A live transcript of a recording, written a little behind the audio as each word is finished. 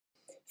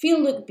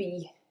Feel Look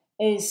Be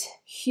is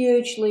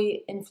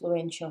hugely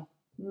influential,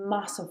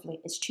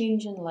 massively. It's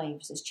changing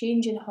lives. It's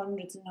changing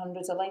hundreds and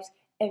hundreds of lives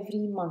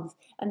every month.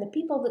 And the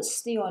people that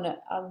stay on it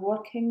are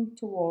working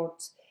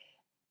towards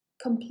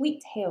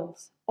complete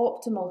health,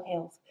 optimal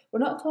health. We're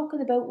not talking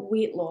about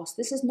weight loss.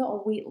 This is not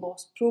a weight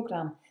loss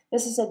program.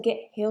 This is a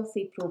get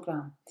healthy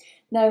program.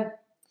 Now,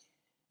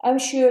 I'm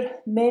sure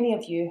many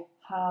of you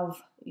have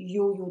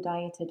yo-yo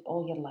dieted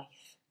all your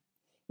life.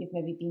 You've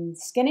maybe been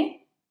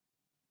skinny,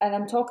 and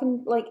I'm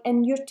talking like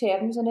in your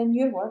terms and in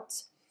your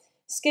words.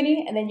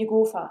 Skinny, and then you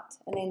go fat,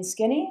 and then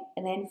skinny,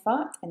 and then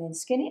fat, and then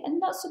skinny, and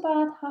not so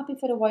bad, happy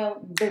for a while,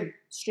 boom,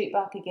 straight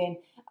back again.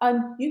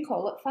 And you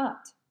call it fat,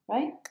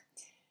 right?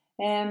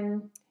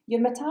 Your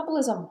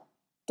metabolism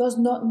does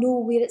not know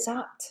where it's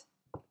at.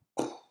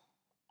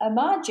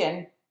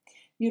 Imagine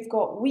you've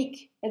got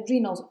weak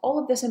adrenals. All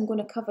of this I'm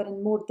going to cover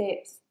in more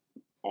depth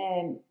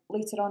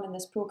later on in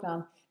this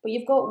programme. But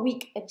you've got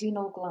weak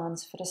adrenal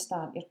glands for a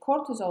start. Your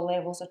cortisol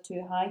levels are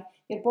too high.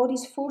 Your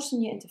body's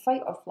forcing you into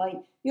fight or flight.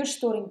 You're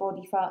storing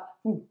body fat.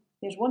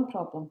 There's one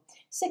problem.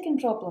 Second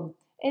problem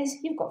is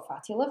you've got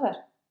fatty liver.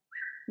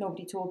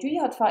 Nobody told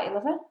you had fatty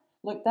liver.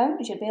 Look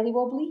down. Is your belly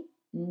wobbly?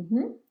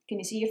 Can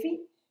you see your feet?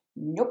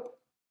 Nope.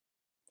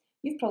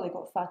 You've probably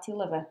got fatty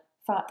liver.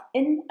 Fat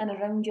in and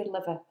around your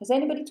liver. Has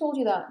anybody told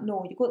you that?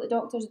 No. You go to the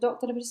doctor. Has the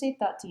doctor ever said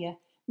that to you?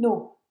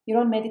 No.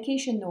 You're on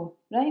medication? No.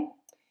 Right?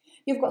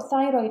 You've got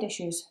thyroid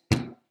issues.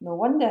 No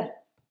wonder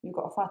you've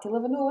got a fatty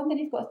liver. No wonder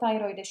you've got a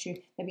thyroid issue.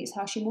 Maybe it's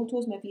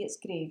Hashimoto's, maybe it's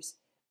Graves.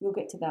 We'll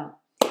get to that.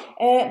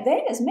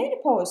 Then it's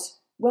menopause.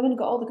 Women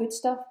got all the good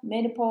stuff.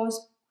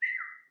 Menopause,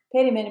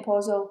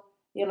 perimenopausal,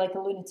 you're like a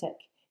lunatic.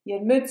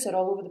 Your moods are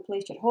all over the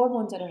place. Your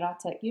hormones are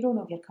erratic. You don't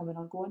know if you're coming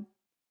or going.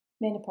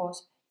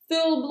 Menopause.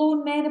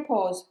 Full-blown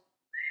menopause.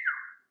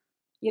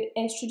 Your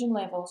estrogen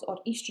levels, or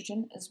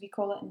estrogen as we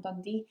call it in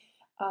Dundee,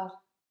 are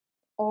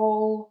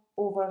all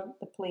over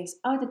the place.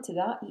 Added to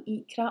that, you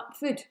eat crap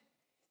food.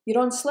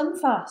 You're on Slim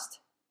Fast.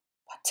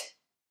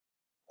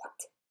 What?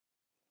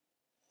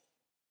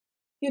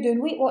 You're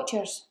doing Weight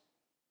Watchers.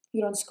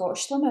 You're on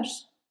Scottish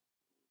Slimmers.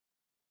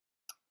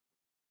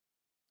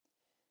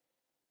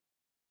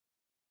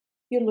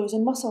 You're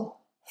losing muscle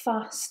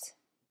fast.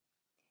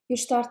 You're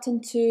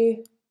starting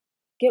to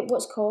get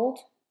what's called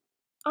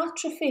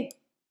atrophy.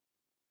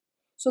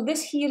 So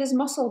this here is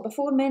muscle.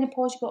 Before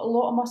menopause, you've got a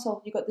lot of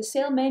muscle. You've got the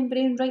cell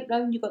membrane right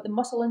round. You've got the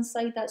muscle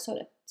inside, that sort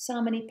of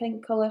salmony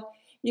pink colour.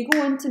 You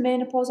go into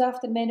menopause,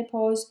 after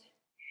menopause,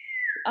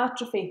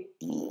 atrophy.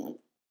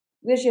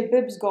 Where's your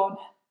boobs gone?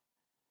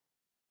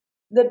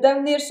 They're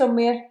down there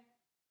somewhere,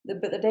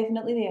 but they're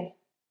definitely there.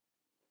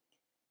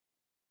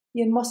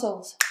 Your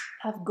muscles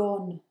have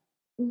gone.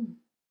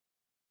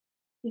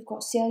 You've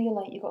got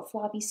cellulite, you've got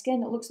flabby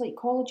skin, it looks like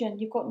collagen.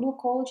 You've got no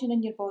collagen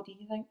in your body.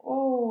 You think,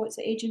 oh, it's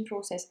the ageing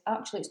process.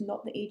 Actually, it's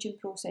not the ageing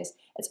process.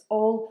 It's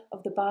all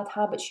of the bad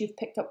habits you've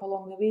picked up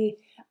along the way.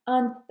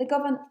 And the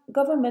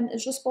government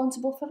is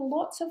responsible for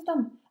lots of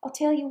them. I'll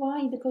tell you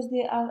why, because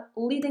they are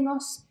leading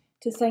us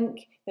to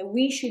think that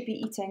we should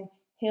be eating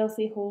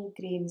healthy whole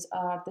grains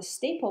are the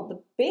staple,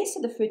 the base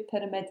of the food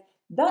pyramid.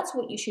 That's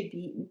what you should be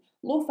eating.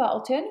 Low-fat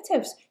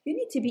alternatives. You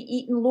need to be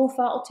eating low-fat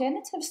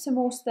alternatives to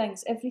most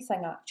things,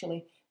 everything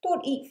actually.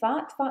 Don't eat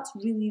fat. Fat's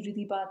really,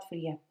 really bad for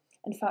you.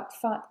 In fact,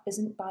 fat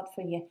isn't bad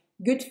for you.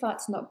 Good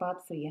fat's not bad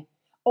for you.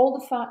 All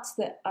the fats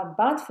that are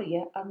bad for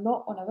you are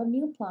not on our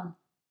meal plan.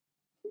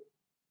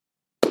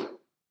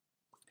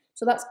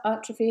 So that's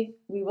atrophy.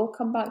 We will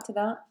come back to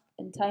that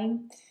in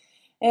time.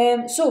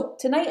 So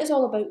tonight is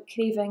all about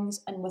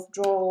cravings and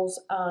withdrawals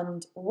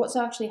and what's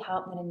actually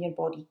happening in your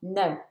body.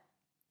 Now,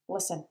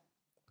 listen.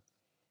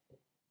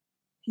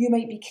 You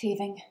might be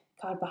craving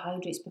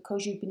carbohydrates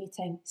because you've been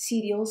eating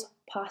cereals,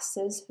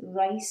 pastas,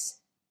 rice,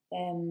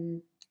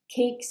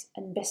 cakes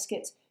and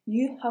biscuits.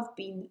 You have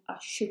been a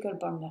sugar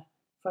burner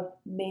for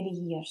many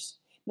years.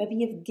 Maybe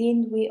you've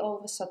gained weight all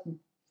of a sudden.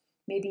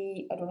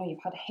 Maybe, I don't know,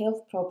 you've had a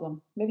health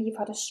problem. Maybe you've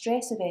had a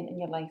stress event in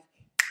your life.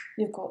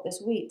 You've got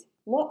this weight.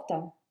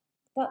 Lockdown,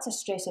 that's a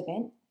stress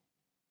event.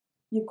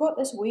 You've got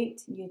this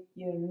weight, you're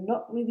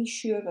not really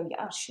sure, well you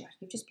are sure,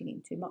 you've just been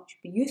eating too much,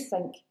 but you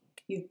think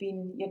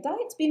your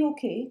diet's been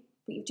okay,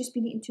 but you've just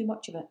been eating too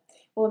much of it.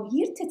 Well, I'm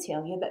here to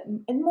tell you that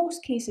in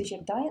most cases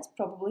your diet's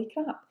probably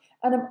crap.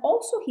 And I'm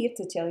also here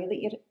to tell you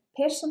that your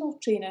personal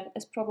trainer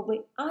is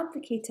probably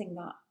advocating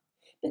that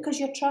because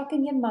you're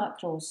tracking your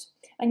macros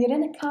and you're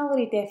in a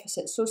calorie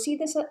deficit. So see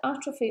this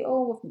atrophy,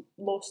 oh, we've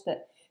lost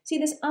it. See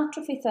this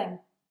atrophy thing?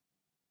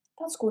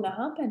 That's going to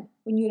happen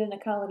when you're in a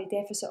calorie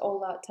deficit all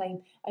that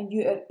time and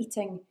you are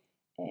eating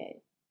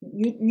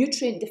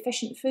nutrient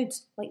deficient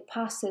foods like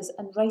pastas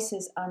and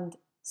rices and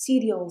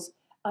cereals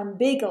and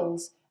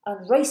bagels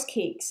and rice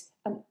cakes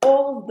and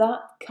all of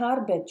that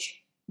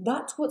garbage.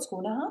 That's what's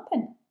going to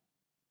happen.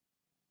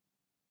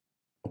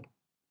 Do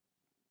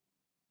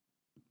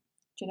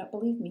you not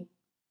believe me?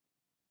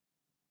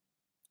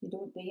 You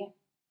don't, do you?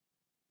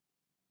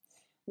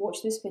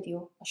 Watch this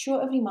video. I show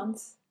it every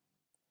month.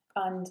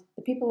 And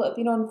the people that have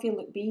been on Feel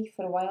Look Be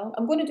for a while,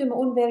 I'm going to do my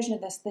own version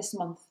of this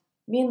month.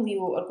 Me and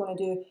Leo are going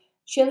to do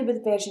Shelley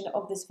version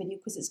of this video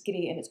because it's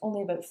great and it's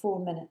only about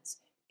 4 minutes.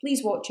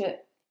 Please watch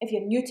it. If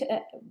you're new to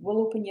it, it will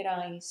open your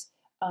eyes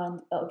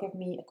and it'll give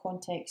me a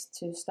context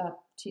to start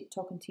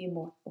talking to you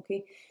more,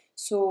 okay?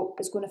 So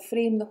it's going to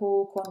frame the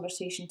whole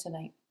conversation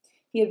tonight.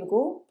 Here we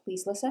go.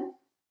 Please listen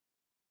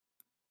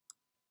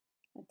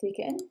and take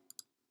it in.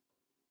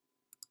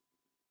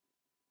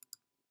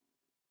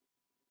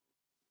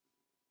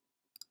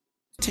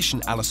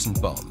 Politician Alison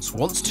Barnes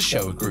wants to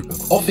show a group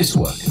of office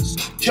workers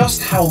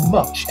just how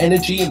much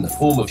energy in the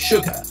form of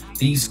sugar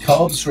these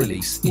carbs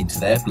release into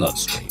their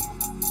bloodstream.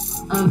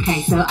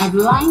 Okay, so I've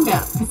lined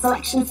up a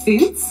selection of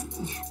foods.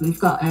 We've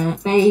got a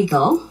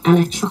bagel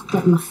and a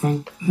chocolate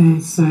muffin. Okay,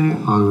 so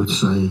I would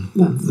say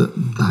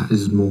that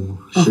is more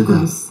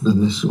sugar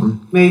than this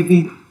one.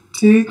 maybe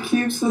 2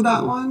 cubes for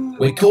that one.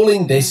 We're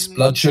calling this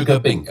blood sugar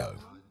bingo.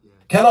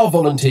 Can our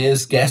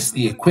volunteers guess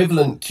the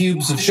equivalent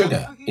cubes of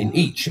sugar in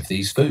each of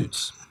these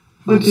foods?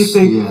 What do you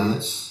think?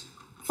 Yeah,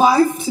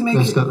 5 to make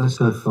let's it?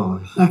 go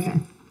 5. Okay.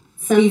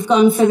 So you've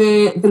gone for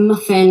the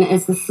muffin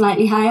as the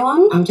slightly higher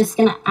one. I'm just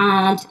going to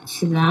add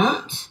to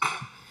that.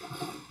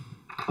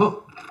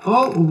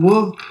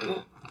 Whoa.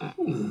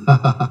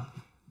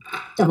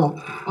 Double.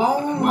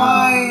 Oh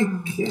my,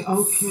 okay.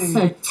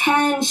 So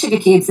 10 sugar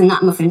cubes in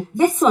that muffin.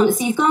 This one,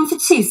 so you've gone for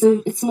 2,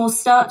 so it's more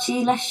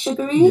starchy, less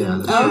sugary? Yeah,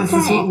 This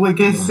is what Okay. we're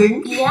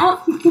guessing. Yeah,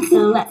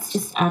 so let's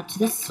just add to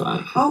this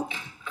one. Oh,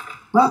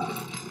 well,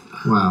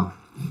 Wow.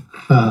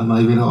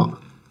 Maybe not.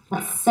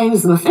 That's the same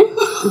as the muffin.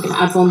 I'm going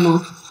to add one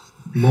more.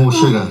 More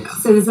sugar.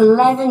 So there's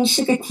 11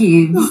 sugar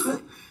cubes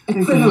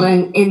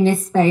equivalent in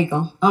this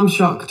bagel. I'm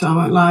shocked, I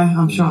won't lie,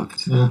 I'm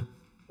shocked. Yeah.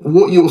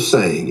 What you're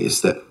saying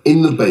is that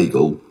in the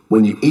bagel,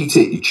 when you eat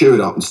it, you chew it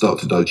up and start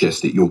to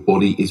digest it, your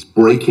body is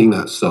breaking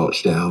that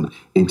starch down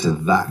into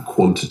that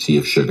quantity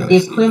of sugar. The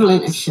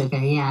equivalent of sugar,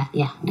 yeah,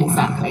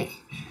 exactly.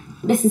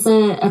 This is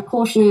a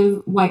portion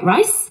of white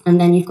rice,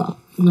 and then you've got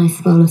a nice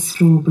bowl of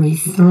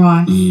strawberries.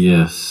 Right.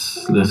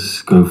 Yes,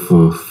 let's go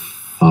for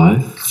 5.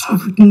 I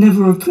would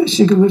never have put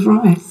sugar with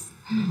rice.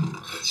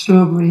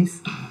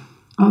 Strawberries.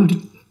 I would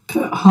have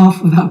put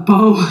half of that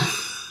bowl.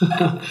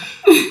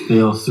 They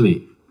are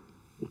sweet.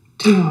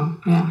 2 more,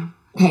 yeah.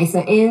 Okay,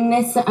 so in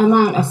this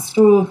amount of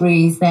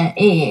strawberries, there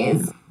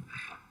is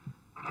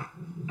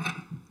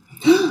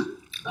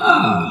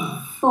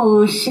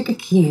 4 sugar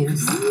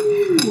cubes.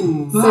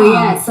 So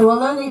yeah, so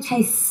although they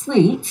taste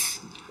sweet,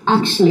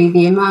 actually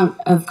the amount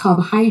of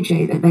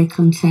carbohydrate that they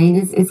contain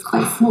is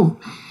quite small.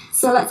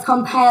 So let's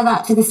compare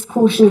that to this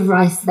portion of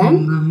rice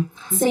then.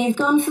 So you've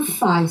gone for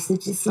 5, so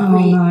just let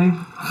me... no.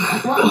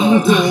 What I'm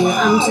going to do,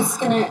 I'm just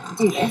going to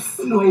do this.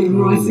 Not eating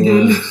rice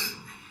again.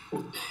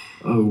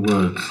 Oh,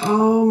 word.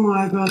 Oh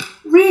my god.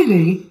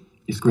 Really?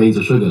 It's grains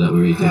of sugar that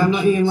we're eating. Yeah, I'm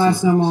not eating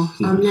rice no more.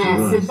 And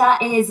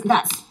there, so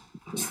that's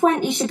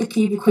 20 sugar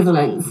cube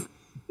equivalents.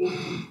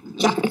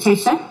 Jacket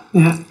potato.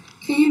 Yeah.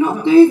 Can you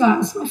not do that?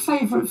 It's my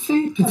favourite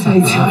food,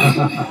 potato.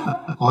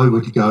 I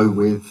would go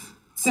with...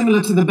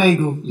 Similar to the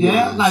bagel,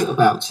 yeah? Like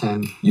about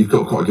 10. You've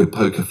got quite a good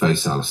poker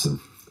face,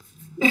 Alison.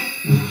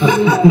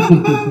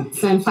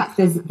 So in fact,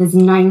 there's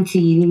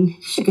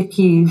 19 sugar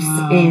cubes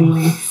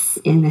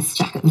in this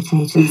jacket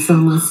potato. It's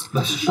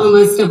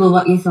almost double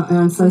what you thought. And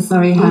I'm so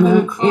sorry,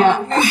 Hannah.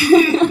 Yeah.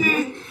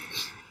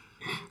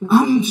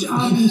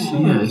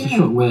 Yeah, it's a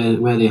shock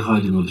where they're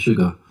hiding all the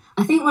sugar.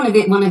 I think one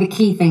of the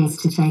key things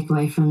to take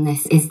away from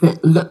this is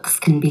that looks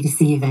can be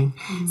deceiving.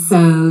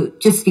 So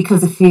just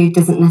because a food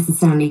doesn't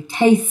necessarily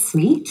taste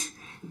sweet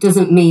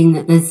doesn't mean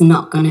that there's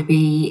not going to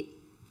be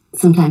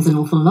sometimes an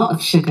awful lot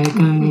of sugar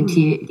going into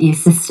your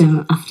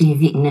system after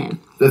you've eaten it.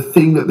 The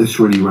thing that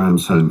this really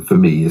rams home for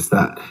me is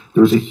that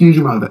there is a huge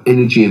amount of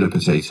energy in a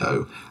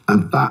potato,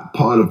 and that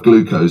pile of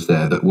glucose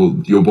there that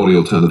your body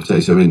will turn the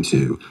potato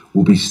into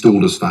will be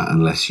stored as fat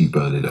unless you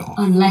burn it off.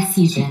 Unless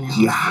you burn it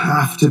You off.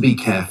 have to be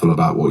careful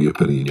about what you're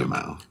putting in your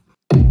mouth.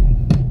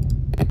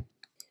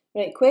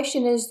 Right,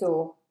 question is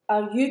though,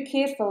 are you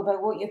careful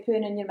about what you're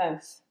putting in your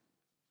mouth?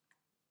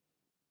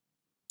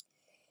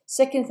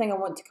 Second thing I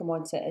want to come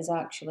on to is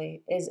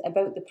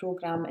about the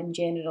programme in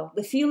general.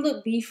 The Feel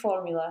Look Be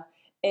formula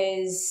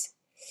is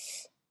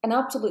an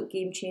absolute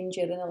game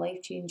changer and a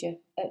life changer.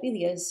 It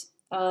really is.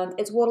 And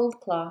it's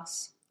world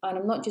class. And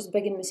I'm not just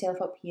bigging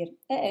myself up here.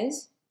 It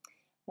is.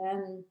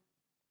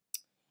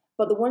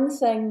 But the one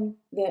thing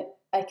that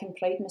I can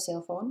pride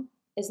myself on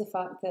is the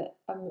fact that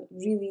I'm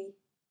really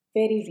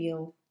very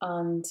real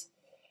and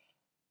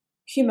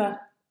humour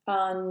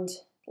and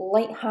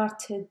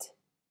light-hearted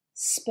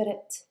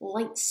spirit,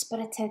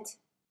 light-spirited.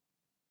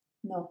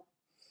 No.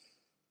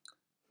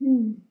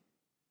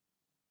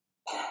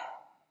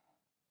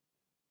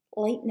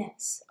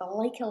 Lightness. I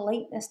like a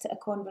lightness to a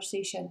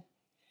conversation.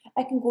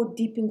 I can go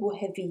deep and go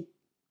heavy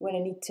when I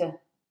need to,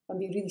 and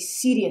be really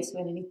serious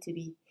when I need to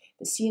be.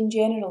 But see, in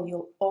general,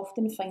 you'll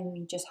often find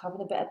me just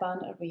having a bit of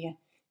banter with you.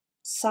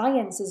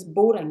 Science is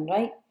boring,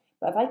 right?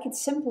 But if I could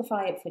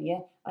simplify it for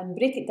you and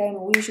break it down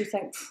in ways you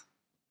think,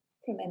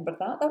 remember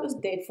that? That was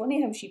dead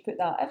funny how she put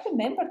that. I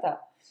remembered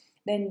that.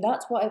 Then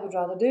that's what I would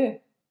rather do.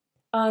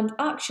 And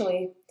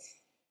actually,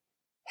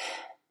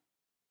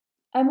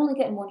 I'm only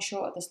getting one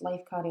shot at this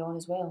life carry on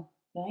as well,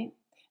 right?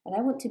 And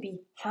I want to be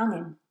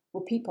hanging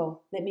with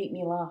people that make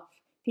me laugh,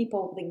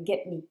 people that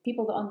get me,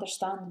 people that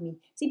understand me.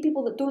 See,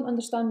 people that don't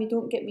understand me,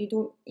 don't get me,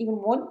 don't even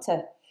want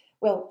to,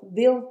 well,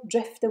 they'll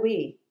drift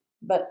away.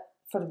 But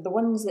for the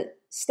ones that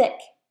stick,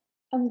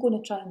 I'm going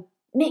to try and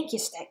make you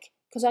stick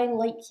because I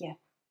like you.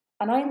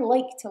 And I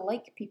like to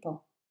like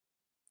people.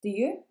 Do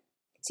you?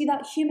 See,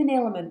 that human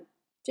element,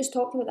 just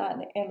talked about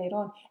that earlier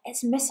on,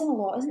 it's missing a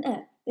lot, isn't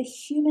it? The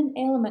human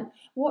element.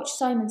 Watched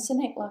Simon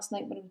Sinek last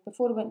night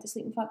before I went to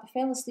sleep. In fact, I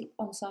fell asleep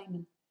on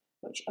Simon,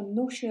 which I'm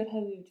not sure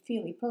how he would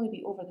feel. He'd probably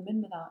be over the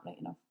moon with that right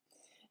enough.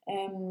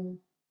 And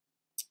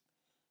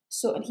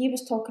he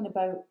was talking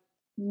about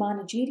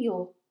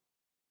managerial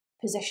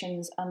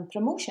positions and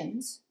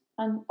promotions,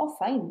 and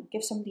fine,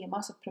 give somebody a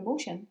massive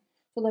promotion.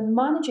 So they're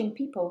managing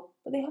people,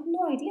 but they have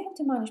no idea how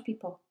to manage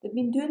people. They've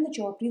been doing the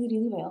job really,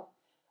 really well,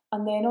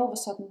 and then all of a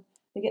sudden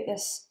they get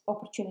this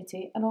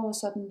opportunity, and all of a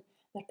sudden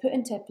they're put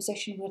into a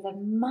position where they're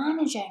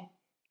managing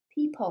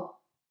people.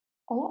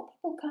 A lot of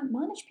people can't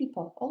manage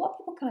people. A lot of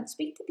people can't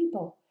speak to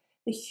people.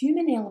 The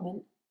human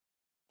element,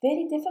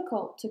 very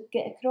difficult to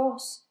get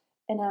across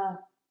in a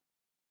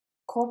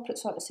corporate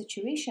sort of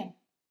situation.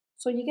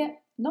 So you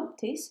get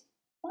numpties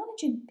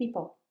managing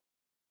people.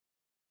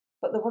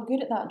 But they were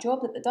good at that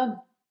job that they'd done.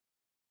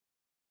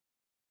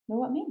 Know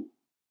what I mean?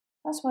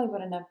 That's why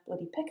we're in a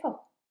bloody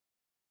pickle.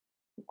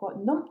 We've got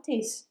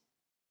numpties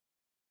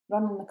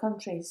running the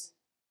countries,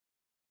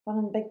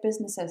 running big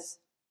businesses.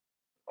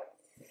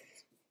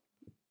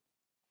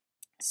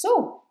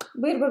 So,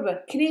 where were we?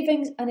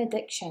 Cravings and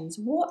addictions.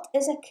 What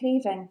is a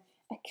craving?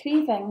 A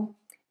craving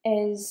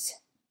is,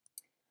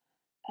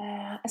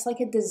 it's like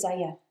a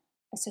desire.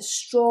 It's a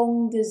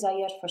strong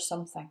desire for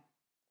something.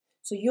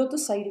 So you'll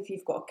decide if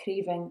you've got a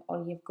craving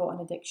or you've got an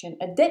addiction.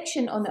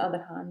 Addiction, on the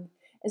other hand,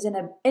 is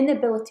an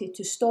inability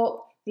to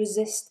stop,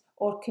 resist,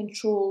 or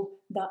control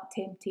that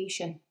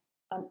temptation.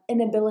 An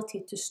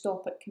inability to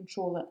stop it,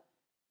 control it.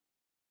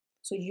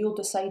 So you'll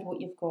decide what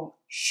you've got.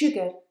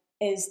 Sugar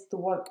is the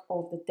work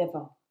of the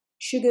devil.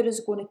 Sugar is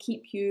going to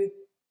keep you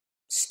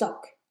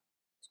stuck.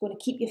 It's going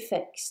to keep you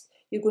fixed.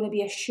 You're going to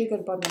be a sugar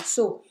burner.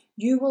 So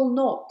you will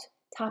not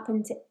tap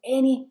into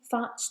any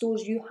fat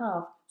stores you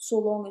have so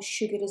long as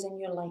sugar is in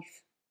your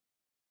life.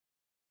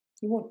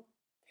 You won't.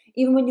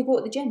 Even when you go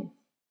to the gym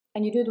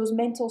and you do those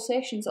mental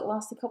sessions that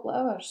last a couple of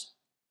hours,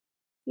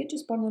 you're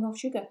just burning off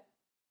sugar.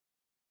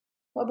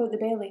 What about the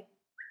belly?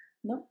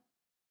 No.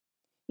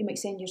 You might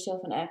send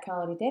yourself into a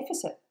calorie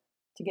deficit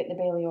to get the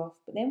belly off,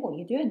 but then what are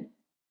you doing?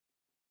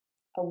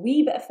 A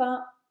wee bit of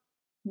fat,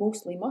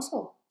 mostly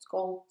muscle. It's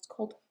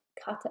called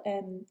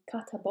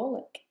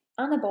catabolic.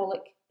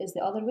 Anabolic is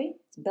the other way,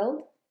 it's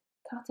build.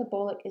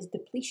 Catabolic is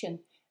depletion,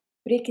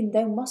 breaking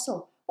down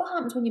muscle. What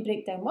happens when you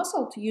break down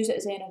muscle to use it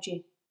as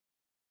energy?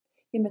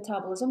 Your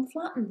metabolism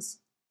flattens.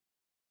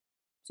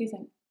 So you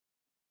think,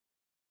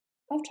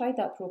 I've tried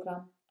that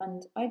program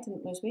and I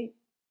didn't lose weight.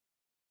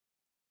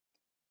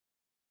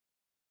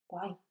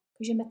 Why?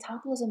 Because your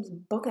metabolism's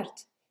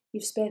buggered.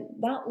 You've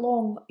spent that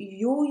long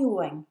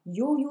yo-yo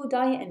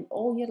dieting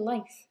all your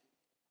life.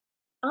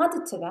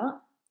 Added to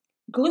that,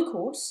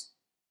 glucose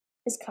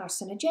is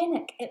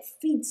carcinogenic. It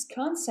feeds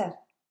cancer.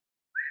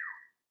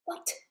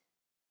 What?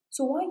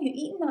 So why are you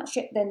eating that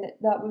shit then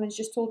that woman's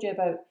just told you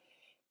about?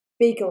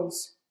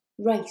 Bagels,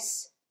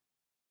 rice,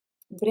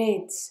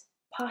 breads,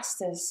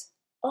 pastas,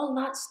 all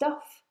that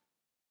stuff.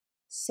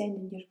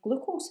 Sending your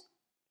glucose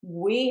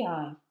way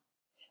high.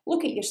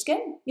 Look at your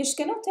skin. Your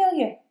skin will tell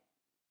you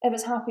if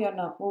it's happy or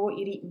not with what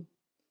you're eating.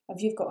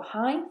 If you've got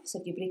hives,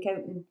 if you break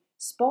out in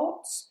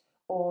spots,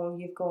 or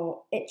you've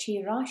got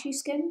itchy, rashy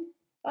skin,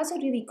 that's a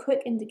really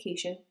quick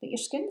indication that your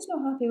skin's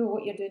not happy with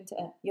what you're doing to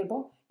it.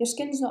 Your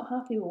skin's not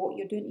happy with what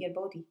you're doing to your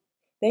body.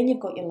 Then you've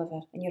got your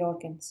liver and your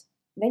organs.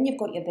 Then you've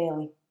got your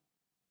belly.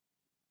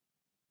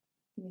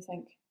 And you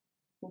think,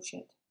 oh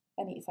shit,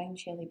 I need to find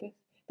Shelley Booth.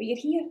 But you're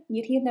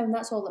here now, and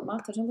that's all that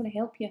matters. I'm going to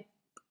help you.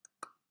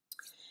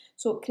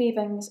 So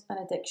cravings and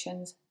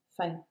addictions,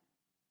 fine.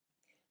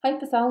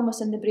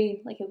 Hypothalamus in the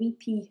brain, like a wee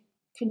pea,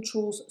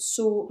 controls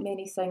so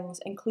many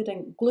things,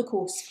 including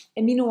glucose,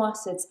 amino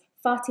acids,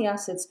 fatty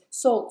acids,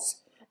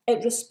 salts.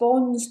 It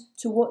responds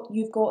to what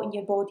you've got in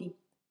your body.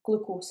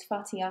 Glucose,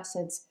 fatty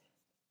acids,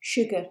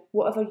 sugar,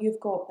 whatever you've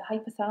got. The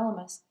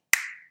hypothalamus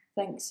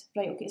thinks,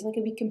 right, okay, it's like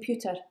a wee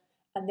computer,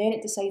 and then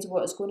it decides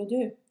what it's going to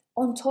do.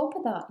 On top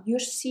of that, you're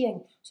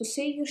seeing, so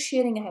say you're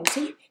sharing a house,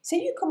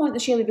 say you come on the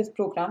Shelley Booth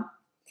programme,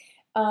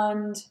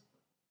 and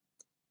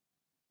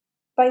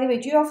by the way,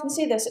 do you often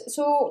say this?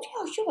 So,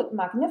 oh, you look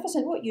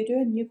magnificent, what are you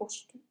doing? You go,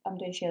 I'm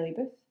doing Shelley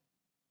Booth.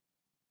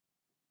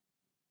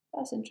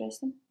 That's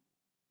interesting.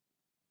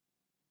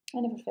 I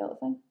never felt a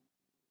thing.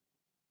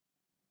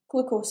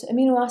 Glucose,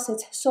 amino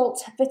acids,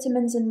 salts,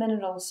 vitamins and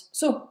minerals.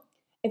 So,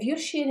 if you're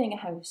sharing a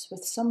house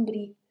with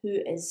somebody who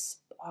is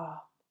a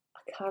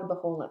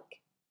carbaholic,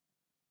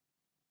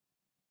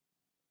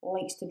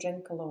 likes to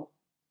drink a lot,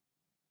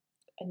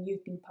 and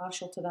you've been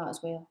partial to that as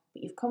well,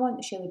 but you've come on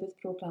the Shelley Booth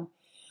programme,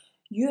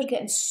 you're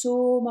getting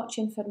so much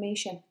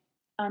information,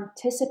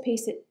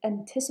 anticipated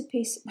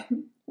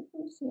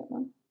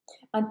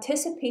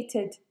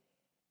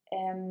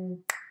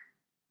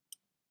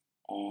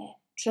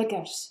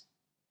triggers.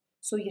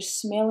 So you're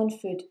smelling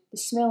food, the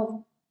smell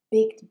of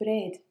baked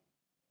bread,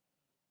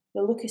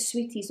 the look of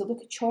sweeties, the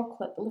look of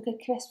chocolate, the look of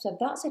crisps. If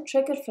that's a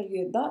trigger for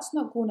you, that's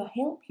not going to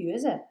help you,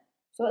 is it?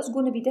 So that's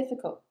going to be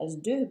difficult. It's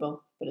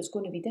doable, but it's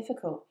going to be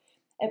difficult.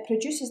 It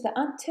produces the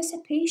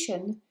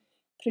anticipation,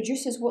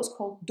 produces what's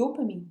called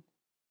dopamine.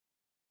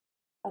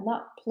 And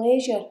that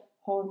pleasure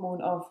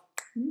hormone of,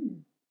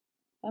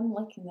 I'm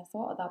liking the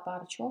thought of that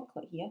bar of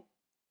chocolate here.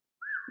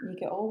 And you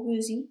get all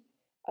woozy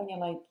and you're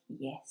like,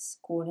 yes,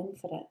 going in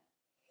for it.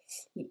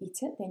 You eat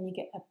it, then you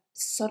get a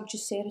surge of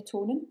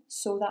serotonin.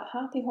 So that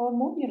happy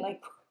hormone, you're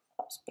like,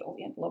 that's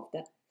brilliant, loved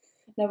it.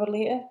 An hour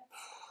later,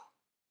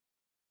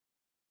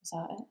 is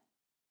that it?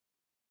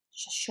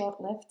 It's just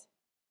short-lived.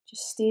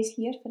 Just stays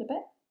here for a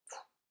bit,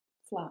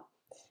 flat.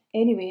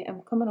 Anyway,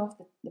 I'm coming off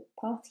the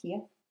path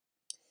here.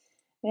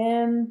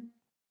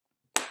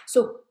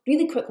 So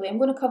really quickly, I'm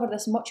going to cover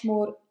this much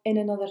more in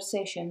another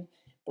session,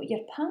 but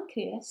your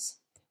pancreas,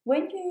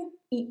 when you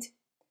eat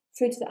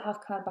foods that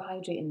have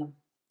carbohydrate in them,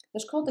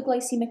 there's called the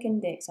glycemic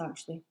index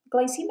actually.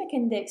 Glycemic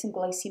index and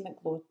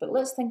glycemic load, but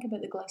let's think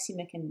about the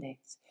glycemic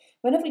index.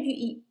 Whenever you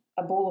eat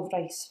a bowl of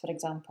rice, for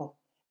example,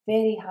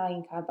 very high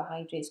in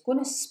carbohydrates, going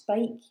to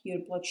spike your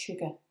blood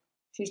sugar.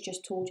 She's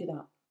just told you that.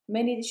 How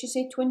many did she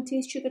say?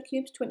 20 sugar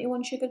cubes,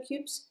 21 sugar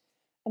cubes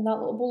in that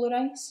little bowl of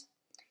rice?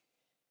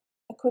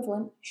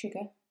 Equivalent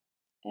sugar.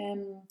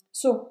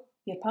 So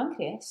your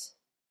pancreas,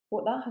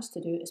 what that has to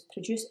do is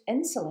produce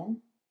insulin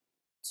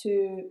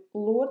to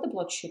lower the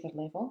blood sugar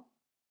level,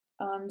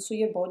 and so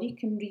your body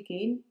can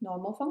regain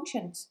normal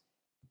functions.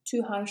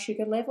 Too high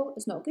sugar level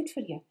is not good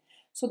for you.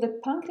 So the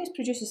pancreas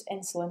produces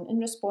insulin in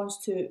response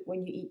to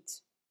when you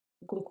eat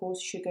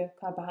glucose, sugar,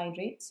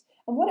 carbohydrates.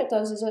 And what it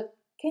does is it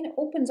kind of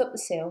opens up the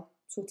cell,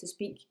 so to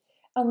speak,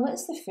 and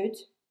lets the food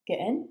get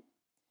in.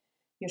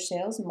 Your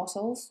cells and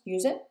muscles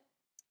use it.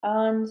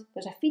 And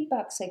there's a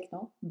feedback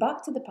signal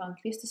back to the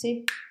pancreas to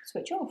say,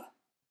 switch off.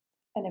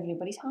 And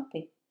everybody's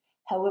happy.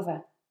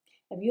 However,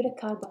 if you're a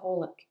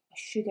carboholic, a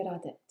sugar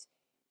addict,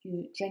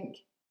 you drink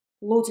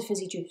loads of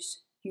fizzy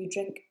juice, you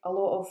drink a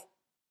lot of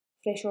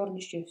fresh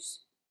orange juice,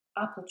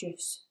 apple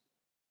juice,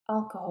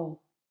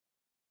 alcohol,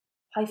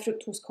 high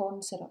fructose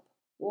corn syrup,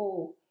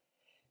 whoa,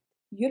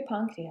 your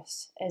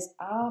pancreas is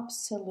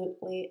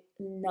absolutely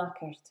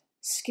knackered,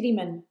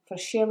 screaming for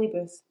Shelley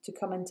Booth to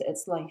come into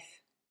its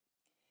life.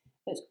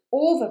 It's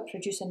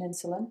overproducing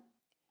insulin,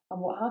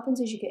 and what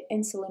happens is you get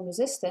insulin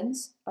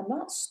resistance, and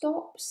that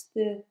stops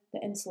the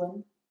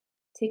insulin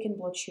taking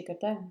blood sugar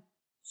down.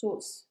 So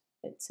it's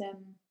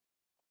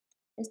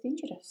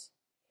dangerous.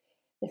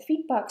 The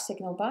feedback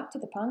signal back to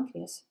the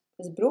pancreas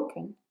is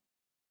broken,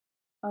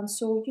 and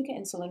so you get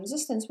insulin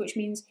resistance, which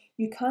means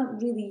you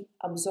can't really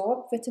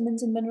absorb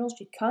vitamins and minerals.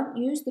 You can't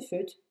use the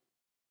food.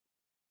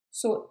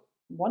 So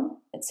 1,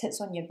 it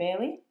sits on your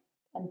belly,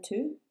 and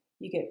 2,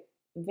 you get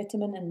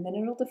vitamin and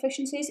mineral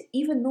deficiencies,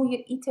 even though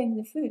you're eating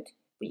the food,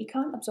 but you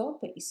can't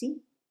absorb it, you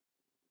see.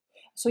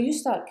 So you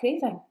start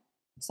craving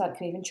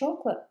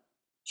chocolate.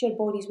 It's your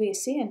body's way of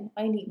saying,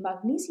 I need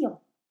magnesium.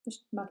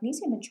 There's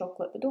magnesium in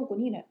chocolate, but don't go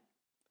near it.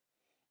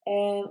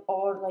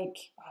 Or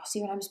like,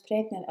 see, when I was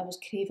pregnant, I was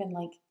craving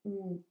like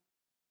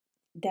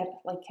dirt,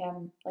 like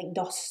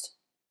dust.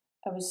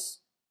 I was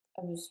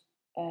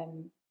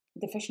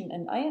deficient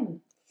in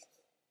iron.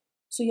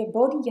 So your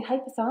body, your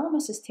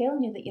hypothalamus is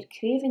telling you that you're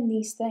craving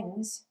these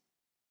things,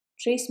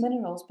 trace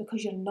minerals,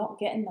 because you're not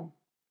getting them.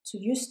 So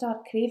you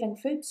start craving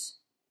foods.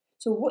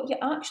 So what you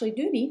actually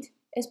do need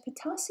is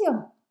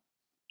potassium.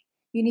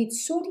 You need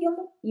sodium,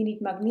 you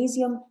need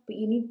magnesium, but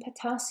you need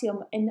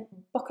potassium in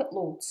bucket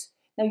loads.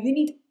 Now you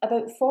need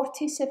about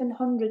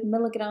 4,700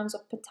 milligrams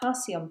of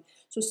potassium.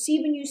 So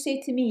see, when you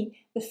say to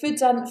me, the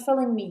foods aren't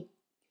filling me,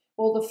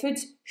 well, the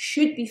foods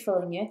should be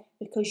filling you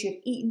because you're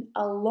eating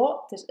a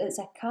lot. It's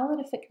a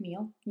calorific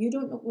meal. You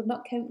don't know, we're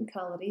not counting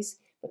calories,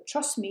 but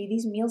trust me,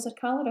 these meals are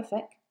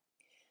calorific.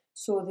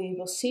 So they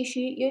will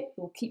satiate you,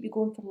 they'll keep you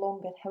going for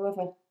longer.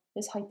 However,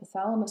 this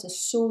hypothalamus is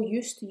so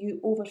used to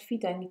you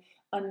overfeeding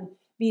and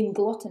being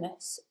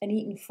gluttonous and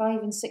eating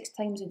 5 and 6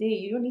 times a day.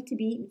 You don't need to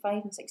be eating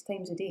 5 and 6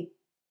 times a day.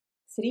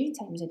 3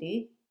 times a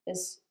day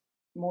is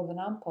more than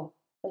ample,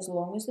 as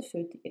long as the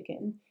food that you're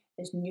getting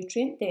is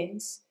nutrient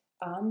dense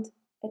and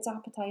it's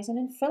appetizing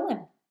and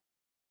filling.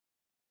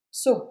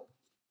 So,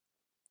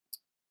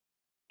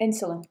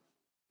 insulin.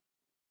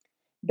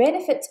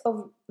 Benefits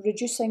of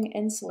reducing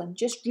insulin,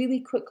 just really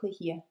quickly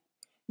here.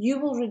 You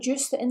will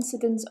reduce the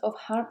incidence of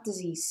heart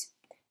disease,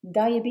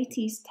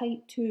 diabetes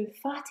type 2,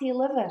 fatty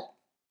liver,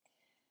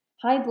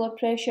 high blood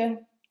pressure,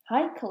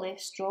 high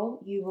cholesterol.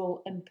 You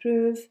will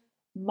improve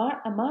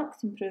a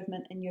marked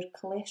improvement in your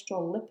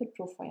cholesterol lipid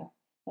profile.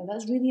 Now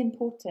that's really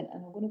important,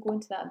 and I'm going to go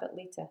into that a bit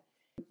later.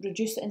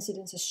 Reduce the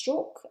incidence of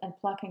stroke and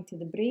plaquing to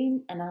the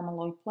brain and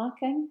amyloid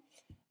plaquing,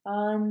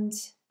 and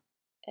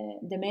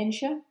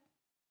dementia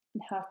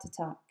and heart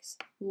attacks.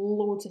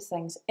 Loads of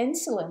things.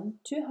 Insulin,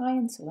 too high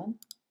insulin,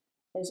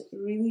 is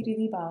really,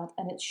 really bad,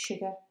 and it's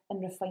sugar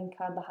and refined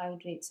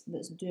carbohydrates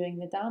that's doing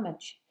the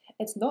damage.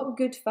 It's not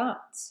good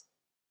fats.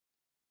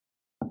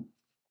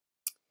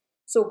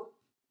 So,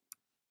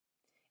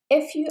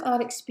 if you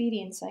are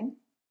experiencing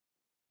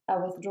a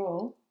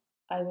withdrawal,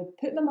 I would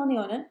put my money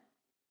on it,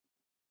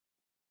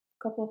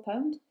 a couple of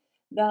pounds,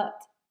 that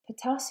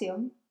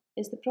potassium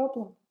is the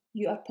problem.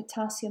 You are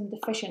potassium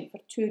deficient for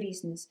two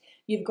reasons.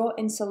 You've got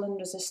insulin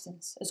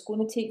resistance. It's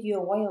going to take you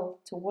a while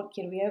to work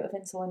your way out of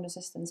insulin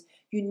resistance.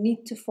 You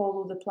need to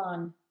follow the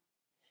plan.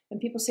 When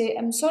people say,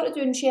 I'm sort of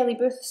doing Shelley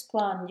Booth's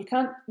plan,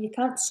 you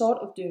can't sort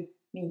of do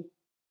me.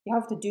 You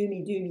have to do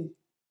me.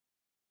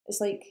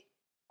 It's like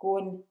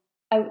going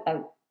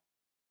out.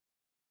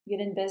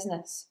 You're in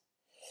business.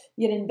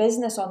 You're in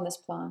business on this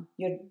plan.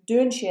 You're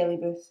doing Shelley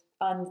Booth,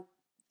 and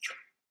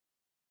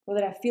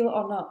whether I feel it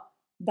or not,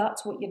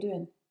 that's what you're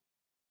doing.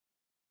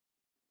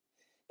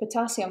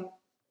 Potassium,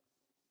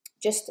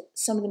 just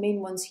some of the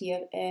main ones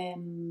here.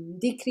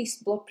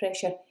 Decreased blood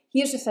pressure.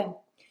 Here's the thing.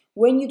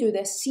 When you do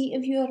this, see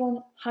if you are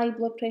on high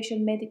blood pressure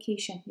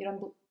medication. You're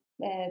on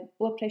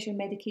blood pressure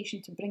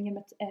medication to bring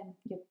your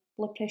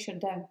blood pressure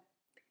down.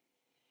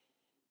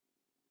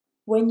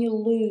 When you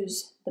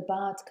lose the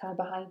bad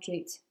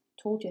carbohydrate,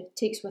 told you, it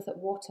takes with it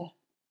water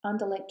and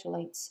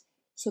electrolytes.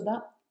 So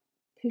that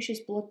pushes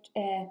blood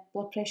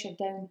pressure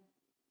down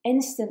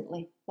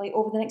instantly. Like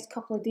over the next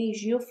couple of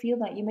days, you'll feel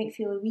that. You might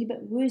feel a wee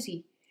bit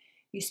woozy.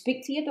 You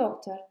speak to your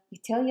doctor, you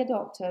tell your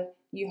doctor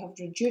you have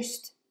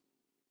reduced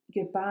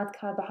your bad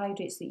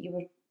carbohydrates that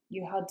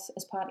you had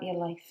as part of your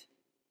life.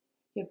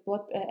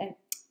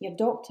 Your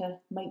doctor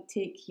might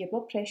take your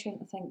blood pressure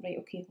and think, right,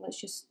 okay, let's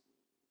just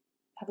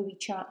have a wee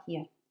chat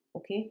here,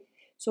 okay?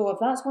 So if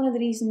that's one of the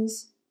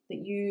reasons that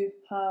you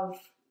have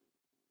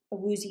a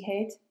woozy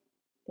head,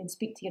 then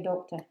speak to your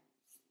doctor.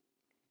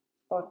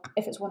 Or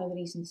if it's one of the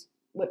reasons,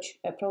 which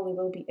it probably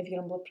will be if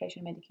you're on blood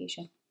pressure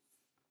medication.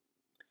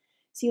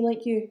 See,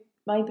 like you,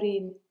 my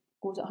brain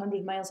goes at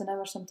 100 miles an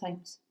hour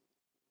sometimes,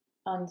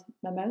 and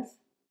my mouth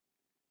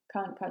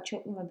can't catch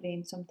up with my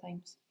brain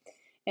sometimes.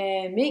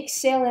 Makes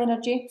cell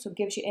energy, so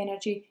gives you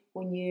energy.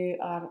 When you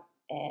are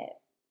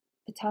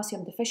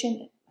potassium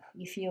deficient,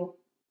 you feel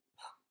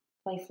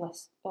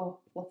lifeless,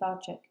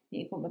 lethargic,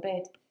 need to go to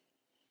bed.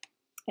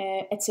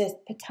 It's a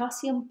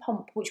potassium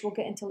pump, which we'll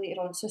get into later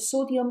on. It's a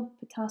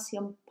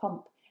sodium-potassium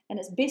pump, and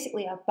it's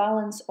basically a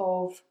balance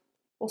of,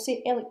 we'll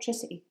say,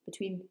 electricity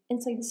between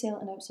inside the cell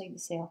and outside the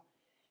cell.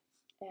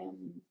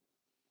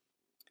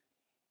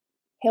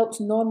 Helps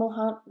normal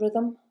heart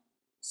rhythm,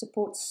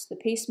 supports the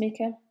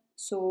pacemaker,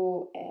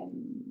 so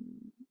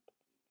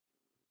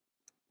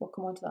we'll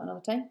come on to that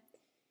another time,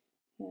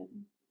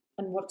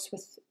 and works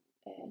with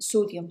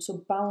sodium,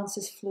 so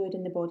balances fluid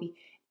in the body.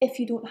 If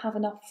you don't have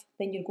enough,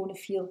 then you're going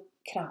to feel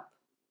crap.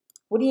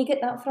 Where do you get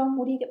that from?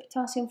 Where do you get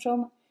potassium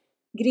from?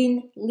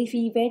 Green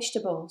leafy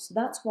vegetables.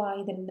 That's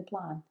why they're in the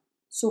plan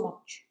so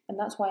much. And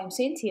that's why I'm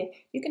saying to you,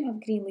 you can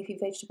have green leafy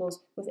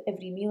vegetables with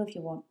every meal if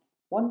you want.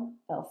 One,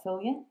 it'll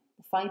fill you.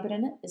 The fibre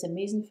in it is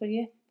amazing for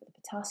you, but the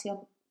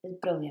potassium is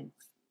brilliant.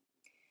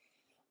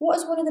 What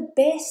is one of the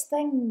best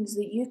things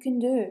that you can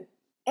do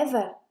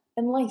ever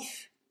in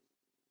life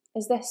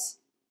is this.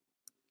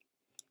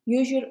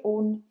 Use your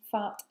own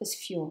fat as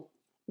fuel.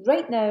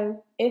 Right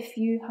now, if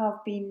you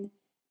have been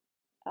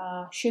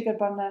a sugar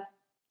burner,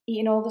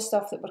 eating all the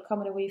stuff that we're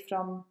coming away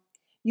from,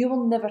 you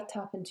will never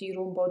tap into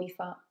your own body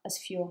fat as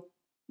fuel.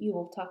 You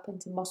will tap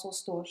into muscle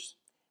stores,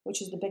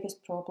 which is the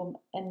biggest problem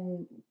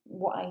in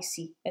what I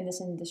see in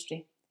this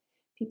industry.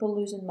 People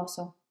losing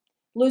muscle,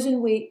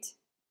 losing weight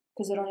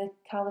because they're on a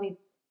calorie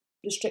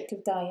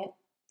restrictive diet,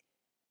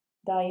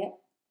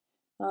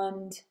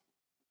 and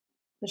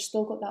they've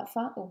still got that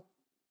fat though.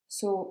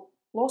 So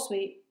lost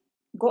weight,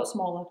 got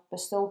smaller, but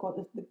still got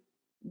the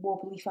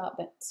wobbly fat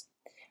bits.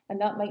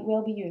 And that might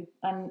well be you.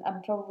 And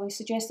I'm probably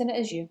suggesting it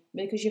is you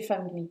because you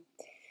found me.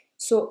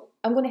 So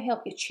I'm going to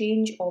help you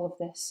change all of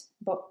this.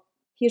 But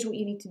here's what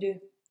you need to do.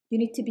 You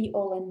need to be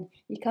all in.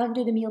 You can't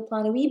do the meal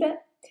plan a wee bit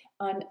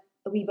and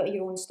a wee bit of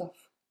your own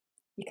stuff.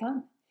 You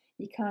can't.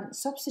 You can't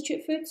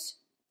substitute foods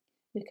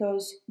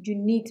because you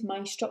need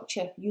my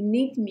structure. You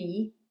need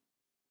me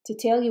to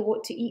tell you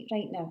what to eat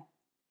right now.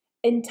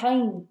 In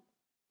time,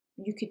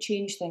 you could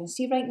change things.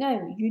 See, right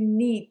now, you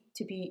need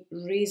to be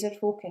razor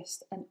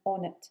focused and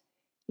on it.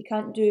 You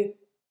can't do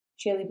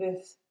Shelley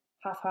Booth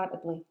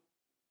half-heartedly.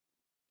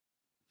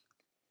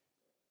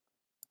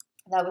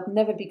 That would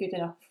never be good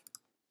enough.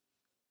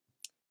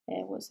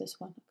 What's this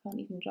one? I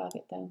can't even drag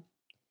it down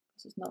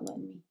because it's not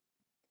letting me.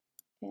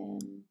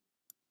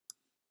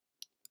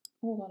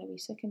 Hold on a wee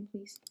second,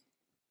 please.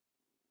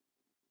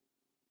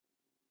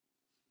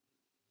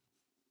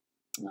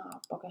 Ah,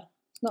 bugger.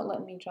 It's not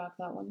letting me drag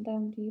that one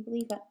down. Do you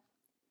believe it?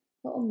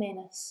 Little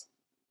menace.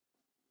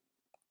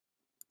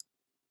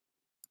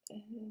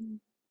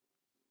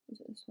 Is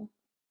it this one?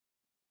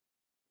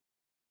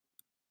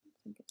 I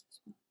think it's this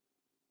one.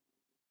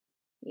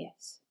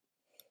 Yes.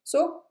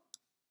 So,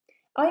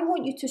 I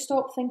want you to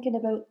stop thinking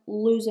about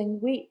losing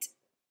weight.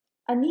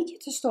 I need you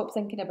to stop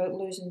thinking about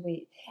losing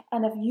weight.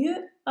 And if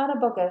you are a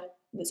bugger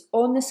that's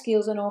on the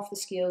scales and off the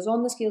scales,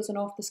 on the scales and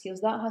off the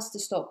scales, that has to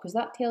stop, because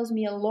that tells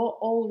me a lot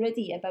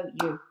already about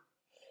you.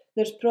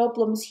 There's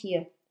problems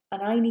here,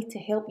 and I need to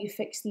help you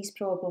fix these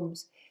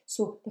problems.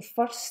 So the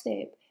first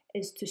step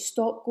is to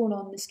stop going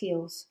on the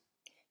scales.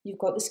 You've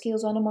got the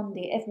scales on a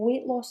Monday. If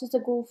weight loss is a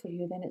goal for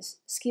you, then it's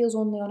scales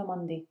only on a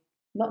Monday.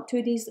 Not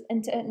 2 days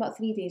into it, not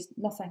 3 days,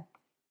 nothing.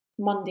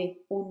 Monday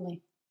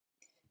only.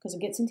 Because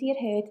it gets into your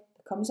head,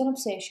 becomes an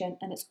obsession,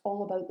 and it's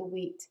all about the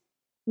weight.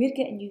 We're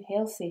getting you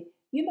healthy.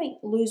 You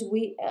might lose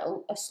weight at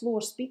a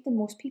slower speed than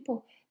most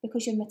people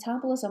because your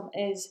metabolism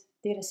is,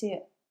 dare I say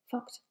it,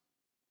 fucked.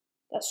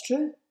 That's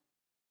true.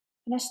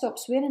 And I stopped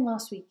swearing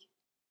last week.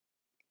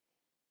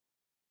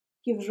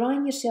 You've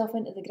run yourself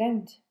into the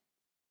ground.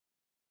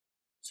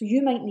 So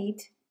you might need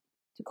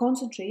to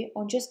concentrate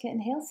on just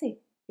getting healthy,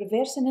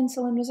 reversing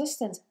insulin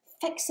resistance,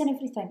 fixing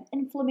everything,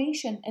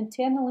 inflammation,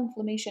 internal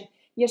inflammation.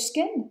 Your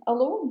skin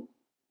alone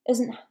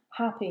isn't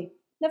happy.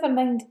 Never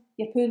mind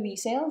your poor wee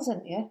cells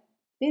in there.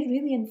 They're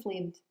really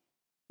inflamed.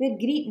 They're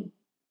greeting.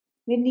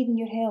 They're needing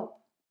your help.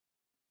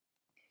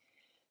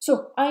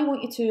 So I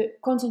want you to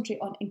concentrate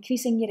on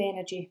increasing your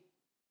energy,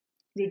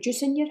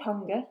 reducing your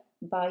hunger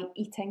by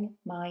eating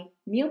my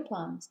meal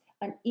plans,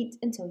 and eat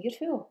until you're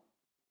full.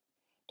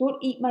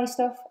 Don't eat my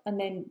stuff and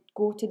then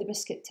go to the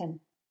biscuit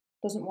tin.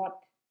 Doesn't work.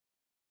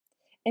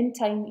 In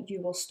time,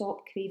 you will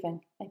stop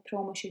craving. I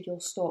promise you'll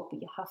stop, but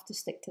you have to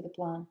stick to the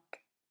plan.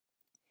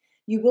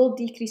 You will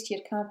decrease your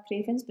carb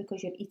cravings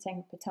because you're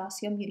eating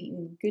potassium, you're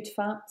eating good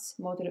fats,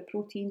 moderate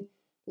protein,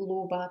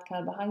 low bad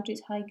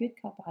carbohydrates, high good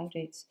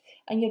carbohydrates.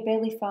 And your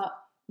belly fat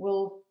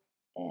will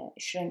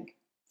shrink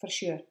for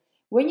sure.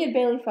 When your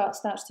belly fat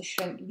starts to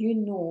shrink, you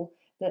know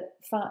that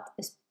fat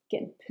is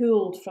getting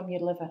pulled from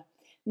your liver.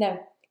 Now,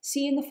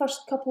 see in the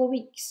first couple of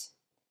weeks,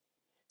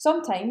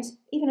 sometimes,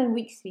 even in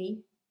week 3,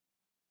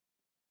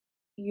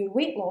 your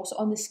weight loss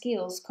on the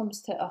scales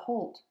comes to a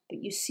halt,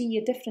 but you see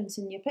a difference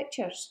in your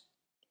pictures.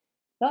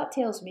 That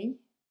tells me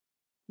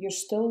you're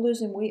still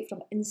losing weight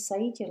from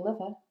inside your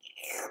liver.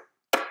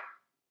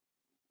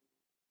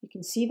 You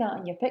can see that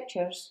in your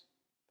pictures,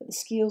 but the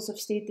scales have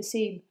stayed the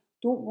same.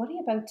 Don't worry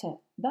about it.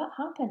 That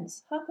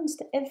happens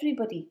to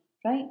everybody,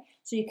 right?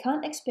 So you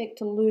can't expect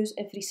to lose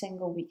every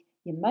single week.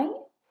 You might,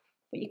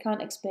 but you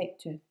can't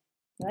expect to,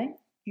 right?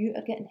 You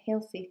are getting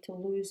healthy to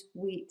lose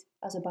weight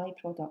as a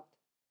byproduct.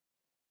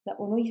 That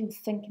we're not even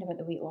thinking about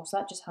the weight loss,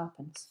 that just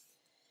happens.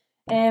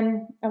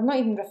 I've not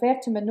even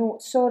referred to my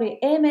notes, sorry.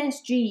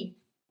 MSG.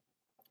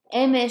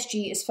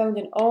 MSG is found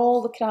in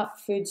all the crap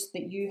foods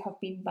that you have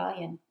been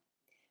buying.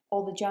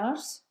 All the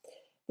jars,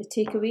 the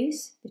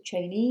takeaways, the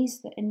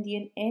Chinese, the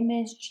Indian.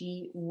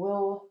 MSG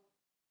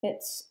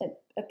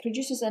it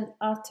produces an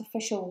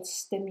artificial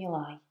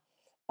stimuli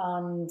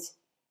and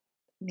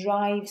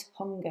drives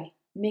hunger,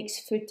 makes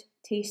food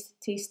taste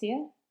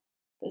tastier,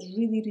 but it's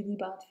really, really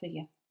bad for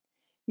you.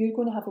 You're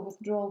going to have a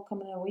withdrawal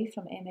coming away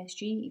from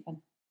MSG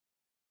even.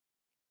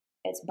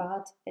 It's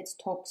bad, it's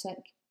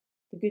toxic.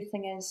 The good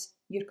thing is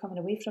you're coming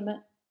away from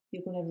it.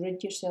 You're going to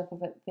rid yourself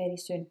of it very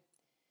soon.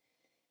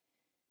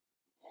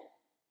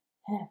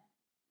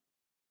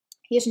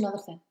 Here's another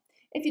thing.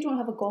 If you don't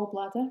have a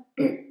gallbladder,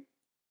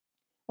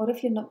 or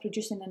if you're not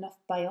producing enough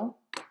bile,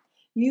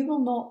 you will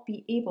not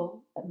be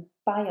able,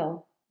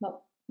 bile.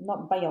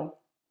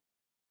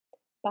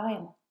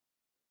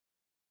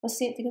 Let's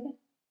say it together.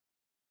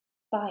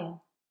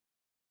 Bile,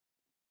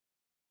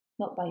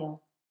 not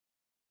bile.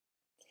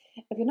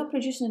 If you're not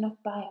producing enough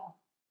bile,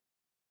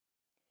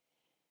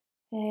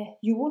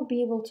 you won't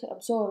be able to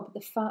absorb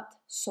the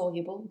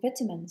fat-soluble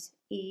vitamins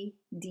A,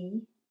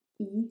 D,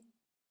 E,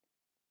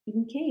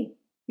 even K.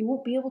 You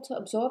won't be able to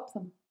absorb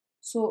them.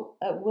 So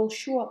it will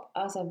show up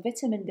as a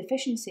vitamin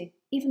deficiency,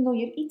 even though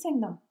you're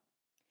eating them.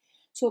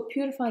 So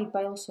purified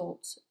bile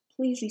salts,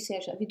 please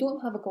research it. If you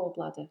don't have a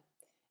gallbladder,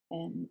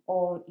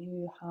 or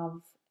you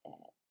have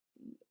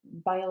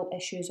bile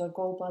issues or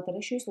gallbladder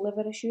issues,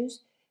 liver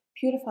issues,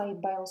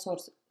 purified bile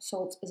salts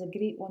is a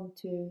great one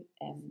to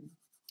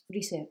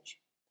research.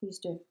 Please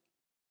do.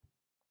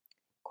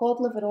 Cod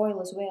liver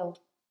oil as well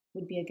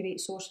would be a great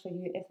source for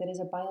you if there is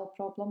a bile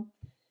problem.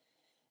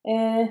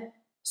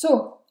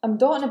 So, I'm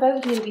dotting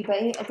about here a wee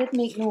bit. I did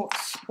make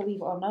notes, believe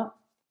it or not.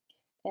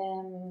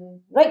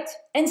 Right,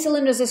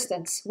 insulin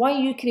resistance. Why are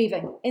you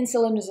craving?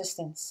 Insulin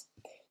resistance.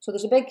 So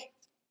there's a big,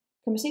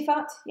 can we say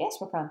fat? Yes,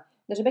 we can.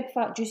 There's a big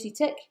fat juicy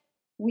tick.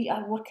 We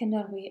are working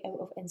our way out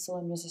of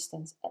insulin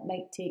resistance. It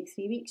might take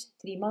 3 weeks,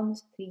 3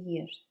 months, 3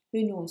 years.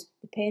 Who knows?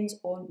 Depends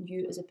on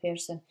you as a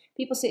person.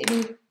 People say to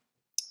me,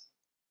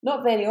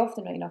 not very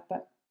often right enough,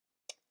 but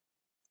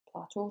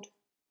plateaued.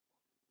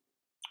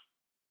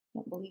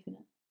 Not believing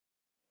it.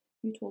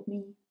 You told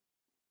me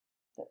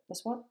that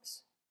this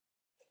works.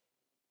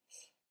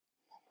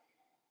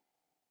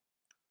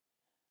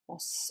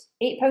 Lost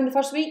 £8 the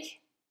first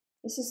week.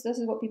 This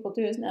is what people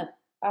do, isn't it?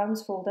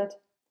 Arms folded.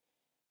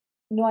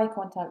 No eye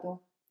contact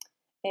though.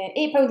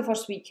 £8 the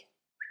first week.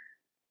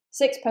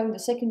 £6 the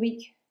second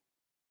week.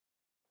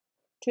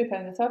 £2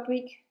 the third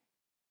week.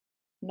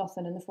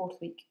 Nothing in the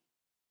fourth week.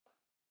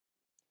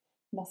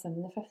 Nothing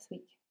in the fifth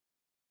week.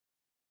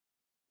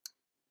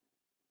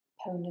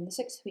 £1 in the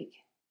 6th week.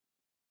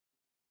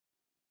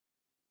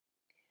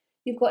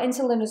 You've got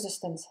insulin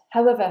resistance.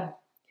 However,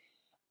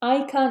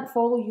 I can't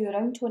follow you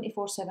around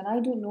 24/7. I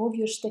don't know if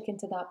you're sticking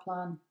to that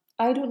plan.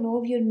 I don't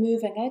know if you're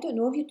moving. I don't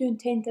know if you're doing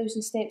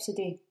 10,000 steps a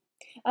day.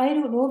 I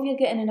don't know if you're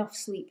getting enough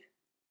sleep.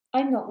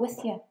 I'm not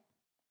with you.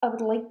 I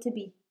would like to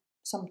be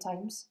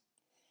sometimes.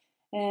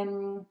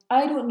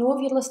 I don't know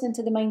if you're listening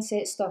to the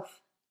mindset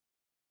stuff.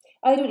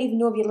 I don't even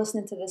know if you're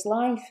listening to this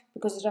live,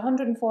 because there's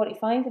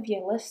 145 of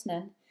you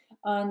listening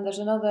and there's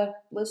another,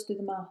 let's do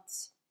the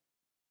maths,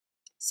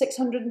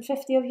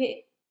 650 of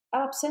you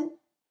absent.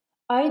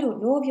 I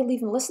don't know if you'll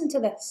even listen to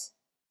this.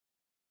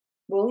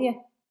 Will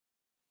you?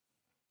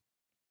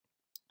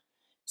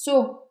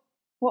 So,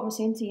 what am I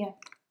saying to you?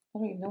 I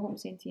don't even know what I'm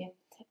saying to you.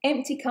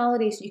 Empty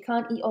calories. You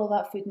can't eat all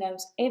that food now.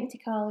 It's empty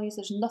calories.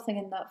 There's nothing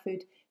in that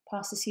food.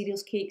 Pasta,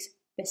 cereals, cakes,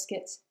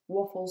 biscuits,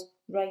 waffles,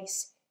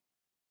 rice,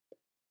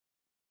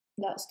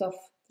 that stuff.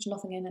 There's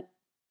nothing in it.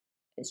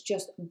 It's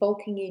just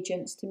bulking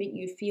agents to make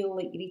you feel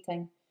like you're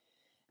eating.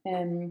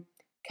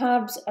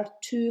 Carbs are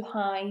too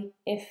high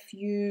if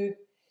you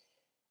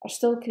are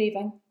still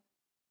craving.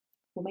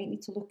 We might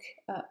need to look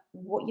at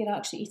what you're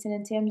actually eating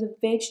in terms of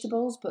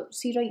vegetables, but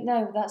see, right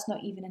now, that's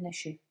not even an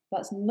issue.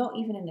 That's not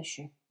even an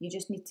issue. You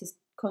just need to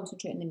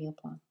concentrate on the meal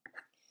plan.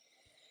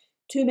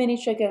 Too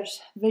many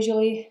triggers.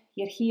 Visually,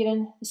 you're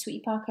hearing the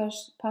sweetie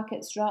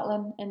packets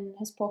rattling in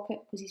his pocket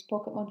because he's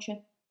pocket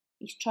munching.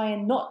 He's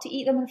trying not to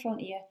eat them in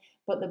front of you,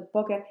 but the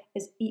bugger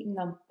is eating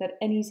them. They're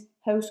in his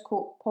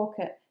housecoat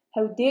pocket.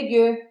 How dare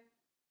you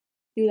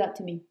do that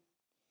to me?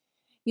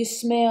 You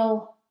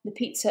smell the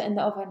pizza in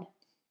the oven,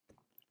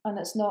 and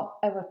it's not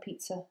our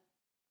pizza.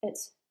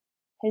 It's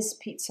his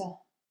pizza.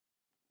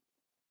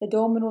 The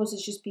Domino's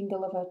has just been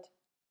delivered.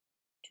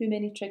 Too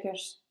many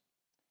triggers.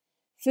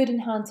 Food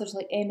enhancers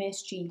like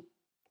MSG.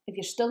 If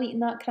you're still eating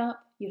that crap,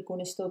 you're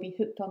going to still be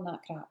hooked on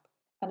that crap,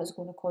 and it's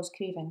going to cause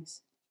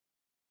cravings.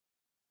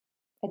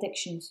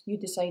 Addictions. You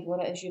decide what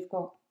it is you've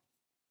got.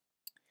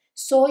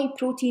 Soy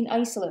protein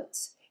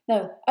isolates.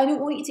 Now, I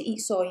don't want you to eat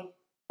soy.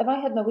 If I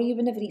had my way, you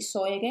would never eat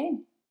soy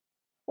again.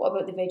 What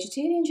about the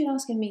vegetarians, you're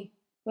asking me?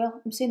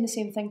 Well, I'm saying the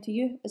same thing to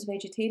you as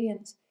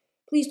vegetarians.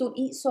 Please don't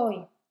eat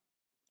soy.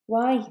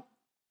 Why?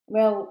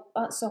 Well,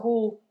 that's a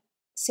whole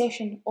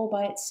session all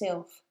by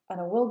itself, and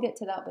I will get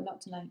to that, but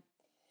not tonight.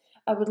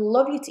 I would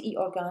love you to eat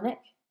organic.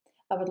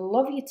 I would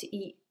love you to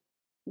eat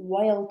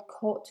wild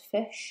caught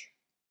fish.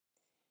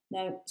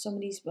 Now,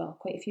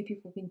 quite a few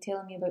people have been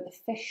telling me about the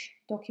fish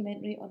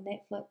documentary on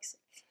Netflix.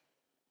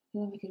 I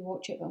don't know if we could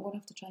watch it, but I'm going to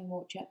have to try and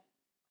watch it.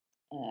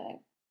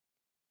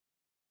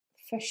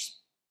 Fish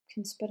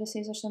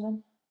conspiracies or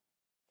something?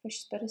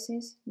 Fish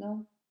spiracies?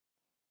 No?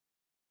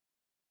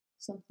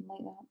 Something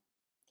like that.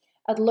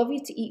 I'd love you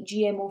to eat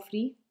GMO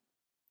free.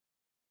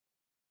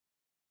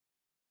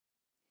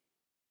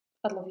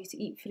 I'd love you to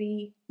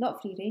eat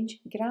not free range,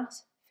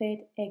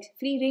 grass-fed eggs.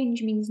 Free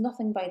range means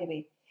nothing, by the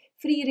way.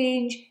 Free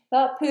range,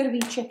 that poor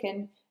wee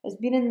chicken has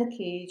been in the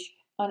cage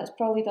and it's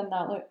probably done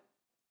that. Look,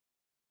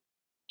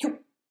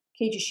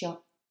 cage is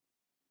shut.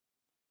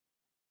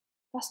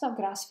 That's not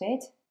grass-fed.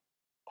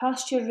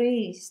 Pasture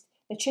raised.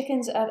 The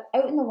chickens are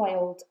out in the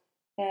wild.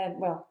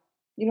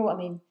 You know what I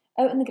mean.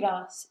 Out in the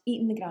grass,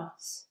 eating the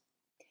grass.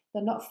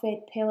 They're not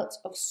fed pellets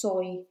of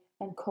soy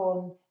and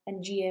corn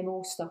and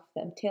GMO stuff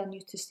that I'm telling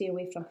you to stay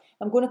away from.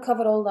 I'm going to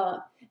cover all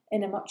that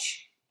in a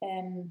much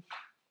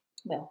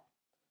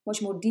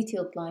more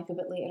detailed live a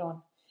bit later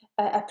on.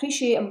 I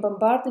appreciate I'm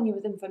bombarding you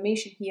with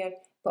information here,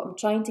 but I'm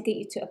trying to get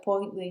you to a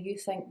point where you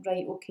think,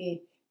 right,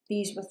 okay,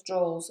 these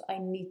withdrawals, I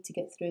need to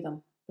get through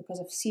them because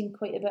I've seen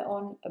quite a bit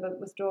on about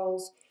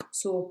withdrawals.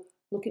 So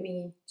look at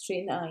me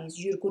straight in the eyes.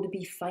 You're going to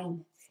be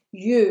fine.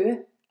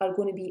 You are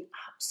going to be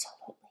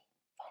absolutely fine.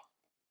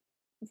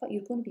 In fact,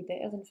 you're going to be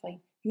better than fine.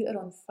 You are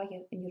on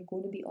fire and you're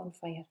going to be on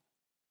fire.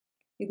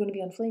 You're going to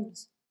be on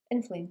flames,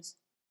 in flames.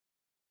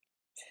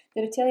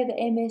 Did I tell you that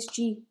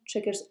MSG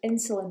triggers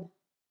insulin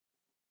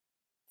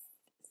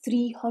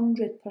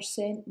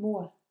 300%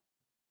 more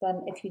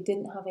than if you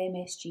didn't have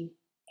MSG?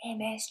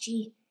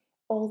 MSG,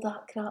 all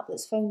that crap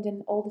that's found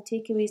in all the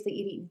takeaways that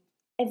you're eating.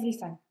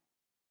 Everything,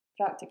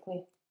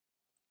 practically.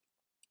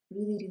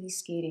 Really, really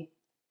scary.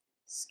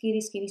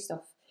 Scary, scary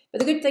stuff. But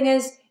the good thing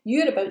is,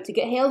 you're about to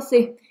get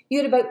healthy.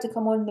 You're about to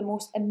come on the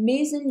most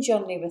amazing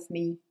journey with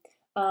me.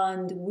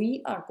 And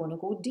we are going to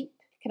go deep.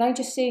 Can I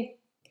just say,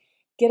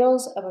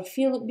 girls, our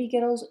Feel It Be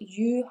girls,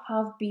 you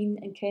have been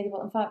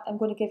incredible. In fact, I'm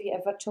going to give you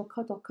a virtual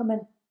cuddle. Come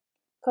in.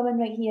 Come in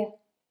right here.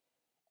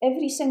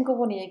 Every single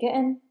one of you, get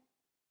in.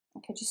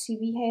 I can just see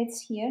wee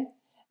heads here.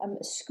 I'm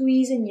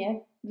squeezing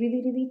you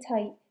really, really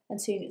tight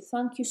and saying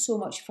thank you so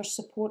much for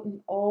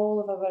supporting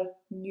all of our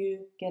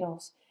new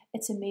girls.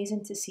 It's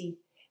amazing to see.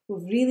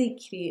 We've really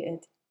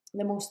created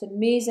the most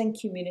amazing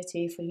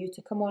community for you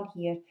to come on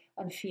here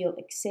and feel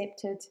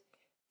accepted,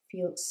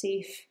 feel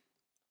safe,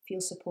 feel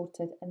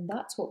supported. And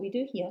that's what we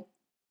do here.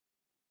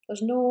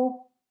 There's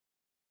no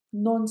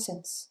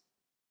nonsense.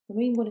 We're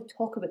not even going to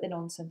talk about the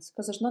nonsense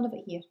because there's none of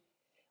it here.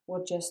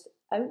 We're just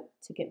out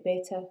to get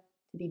better,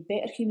 to be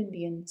better human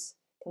beings,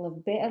 to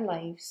live better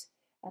lives,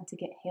 and to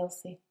get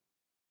healthy.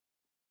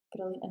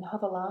 Brilliant. And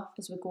have a laugh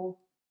as we go.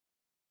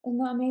 Isn't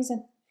that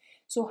amazing?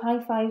 So high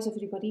fives,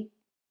 everybody.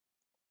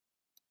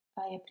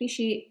 I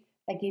appreciate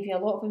I gave you a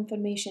lot of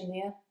information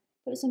there,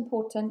 but it's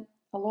important.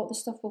 A lot of the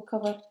stuff we'll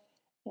cover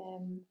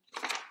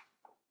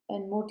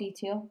in more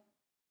detail.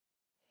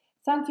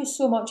 Thank you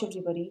so much,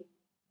 everybody.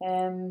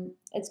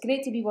 It's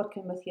great to be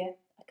working with you.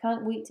 I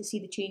can't wait to see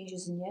the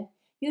changes in you.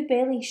 Your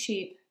belly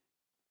shape,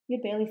 your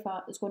belly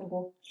fat is going to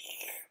go.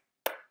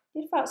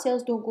 Your fat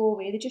cells don't go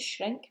away, they just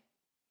shrink.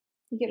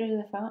 You get rid of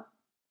the fat.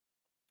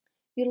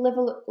 Your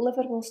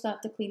liver will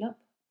start to clean up.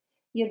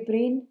 Your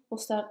brain will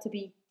start to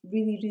be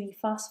really, really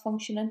fast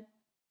functioning,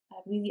 a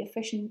really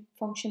efficient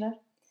functioner.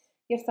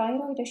 Your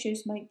thyroid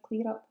issues might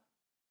clear up.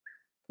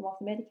 Come off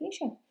the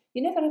medication.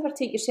 You never ever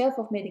take yourself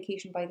off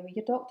medication, by the way.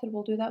 Your doctor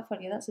will do that for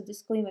you. That's a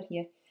disclaimer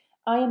here.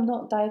 I am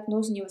not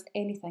diagnosing you with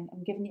anything.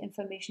 I'm giving you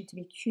information to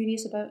be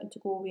curious about and to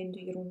go away and do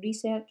your own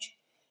research.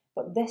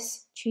 But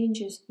this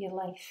changes your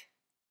life.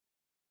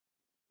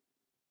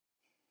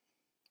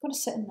 I've got to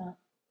sit in that.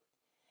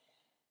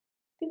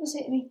 People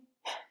say to me,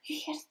 you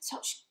hear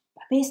such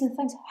amazing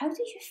things. How did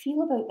you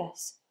feel about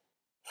this?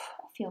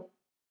 I feel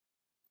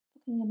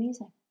fucking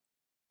amazing.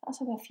 That's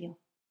how I feel.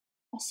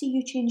 I see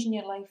you changing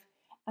your life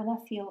and I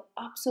feel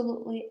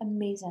absolutely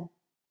amazing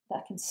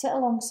that I can sit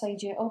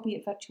alongside you,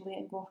 albeit virtually,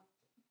 and go,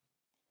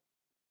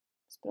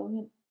 it's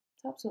brilliant.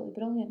 It's absolutely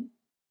brilliant.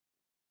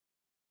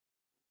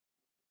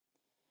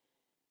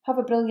 Have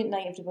a brilliant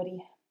night,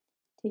 everybody.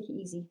 Take it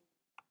easy.